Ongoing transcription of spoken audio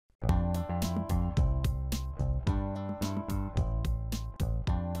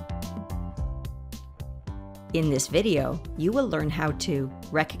In this video, you will learn how to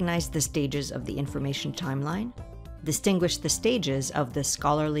recognize the stages of the information timeline, distinguish the stages of the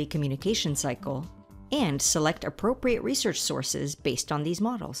scholarly communication cycle, and select appropriate research sources based on these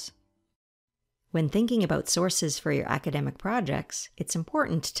models. When thinking about sources for your academic projects, it's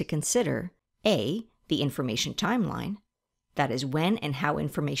important to consider A, the information timeline, that is when and how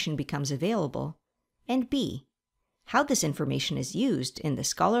information becomes available, and B, how this information is used in the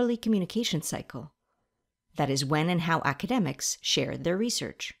scholarly communication cycle, that is when and how academics share their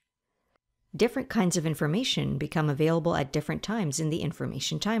research. Different kinds of information become available at different times in the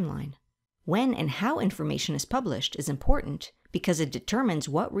information timeline. When and how information is published is important because it determines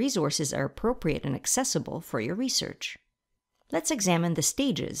what resources are appropriate and accessible for your research. Let's examine the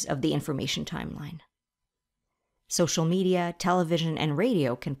stages of the information timeline. Social media, television, and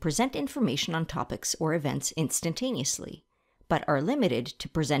radio can present information on topics or events instantaneously, but are limited to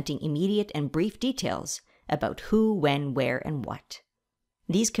presenting immediate and brief details about who, when, where, and what.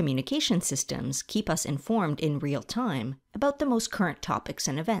 These communication systems keep us informed in real time about the most current topics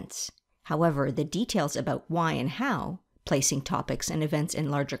and events. However, the details about why and how, placing topics and events in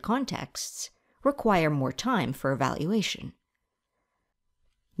larger contexts, require more time for evaluation.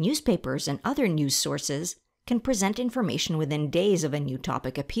 Newspapers and other news sources can present information within days of a new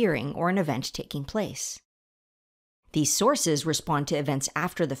topic appearing or an event taking place. These sources respond to events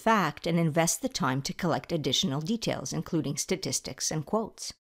after the fact and invest the time to collect additional details, including statistics and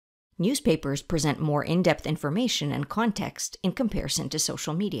quotes. Newspapers present more in-depth information and context in comparison to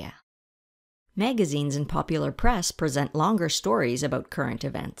social media. Magazines and popular press present longer stories about current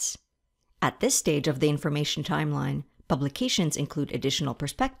events. At this stage of the information timeline, publications include additional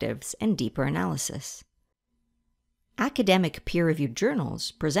perspectives and deeper analysis. Academic peer-reviewed journals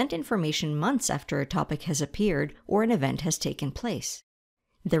present information months after a topic has appeared or an event has taken place.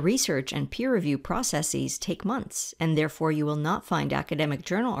 The research and peer review processes take months, and therefore you will not find academic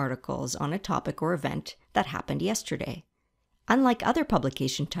journal articles on a topic or event that happened yesterday. Unlike other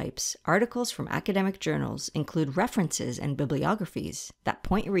publication types, articles from academic journals include references and bibliographies that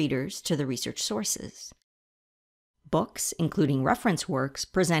point readers to the research sources. Books, including reference works,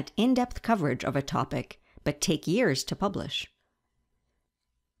 present in-depth coverage of a topic but take years to publish.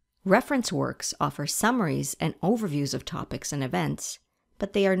 Reference works offer summaries and overviews of topics and events,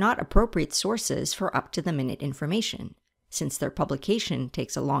 but they are not appropriate sources for up-to-the-minute information, since their publication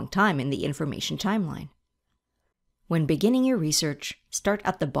takes a long time in the information timeline. When beginning your research, start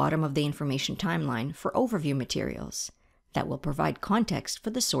at the bottom of the information timeline for overview materials that will provide context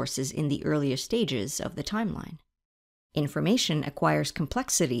for the sources in the earlier stages of the timeline. Information acquires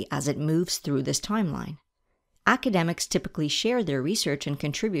complexity as it moves through this timeline. Academics typically share their research and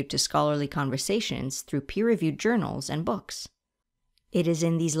contribute to scholarly conversations through peer-reviewed journals and books. It is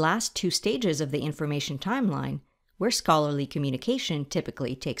in these last two stages of the information timeline where scholarly communication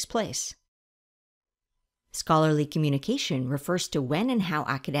typically takes place. Scholarly communication refers to when and how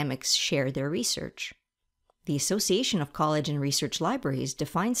academics share their research. The Association of College and Research Libraries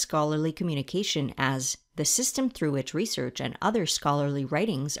defines scholarly communication as the system through which research and other scholarly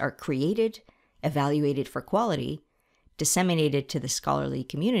writings are created, evaluated for quality, disseminated to the scholarly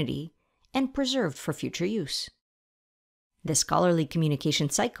community, and preserved for future use. The scholarly communication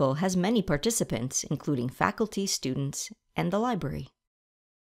cycle has many participants, including faculty, students, and the library.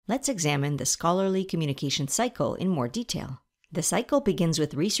 Let's examine the scholarly communication cycle in more detail. The cycle begins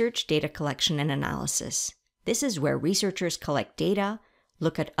with research, data collection, and analysis. This is where researchers collect data,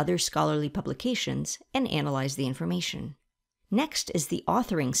 look at other scholarly publications, and analyze the information. Next is the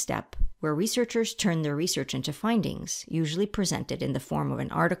authoring step, where researchers turn their research into findings, usually presented in the form of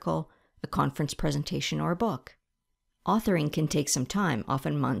an article, a conference presentation, or a book. Authoring can take some time,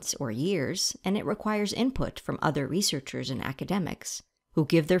 often months or years, and it requires input from other researchers and academics, who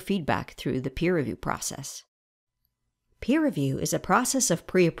give their feedback through the peer review process. Peer review is a process of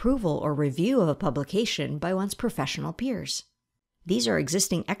pre-approval or review of a publication by one's professional peers. These are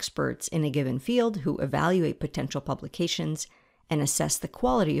existing experts in a given field who evaluate potential publications and assess the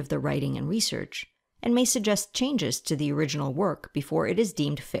quality of the writing and research, and may suggest changes to the original work before it is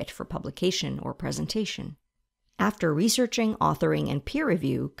deemed fit for publication or presentation. After researching, authoring, and peer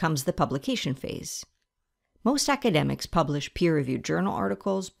review comes the publication phase. Most academics publish peer-reviewed journal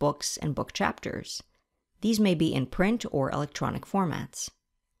articles, books, and book chapters. These may be in print or electronic formats.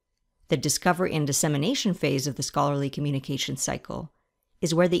 The discovery and dissemination phase of the scholarly communication cycle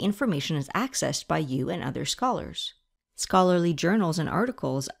is where the information is accessed by you and other scholars. Scholarly journals and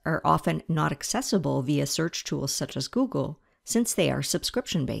articles are often not accessible via search tools such as Google, since they are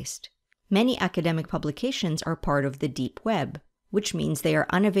subscription-based. Many academic publications are part of the deep web, which means they are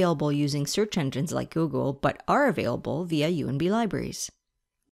unavailable using search engines like Google, but are available via UNB libraries.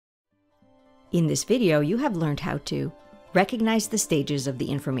 In this video, you have learned how to recognize the stages of the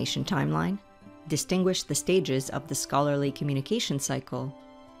information timeline, distinguish the stages of the scholarly communication cycle,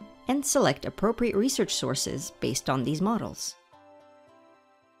 and select appropriate research sources based on these models.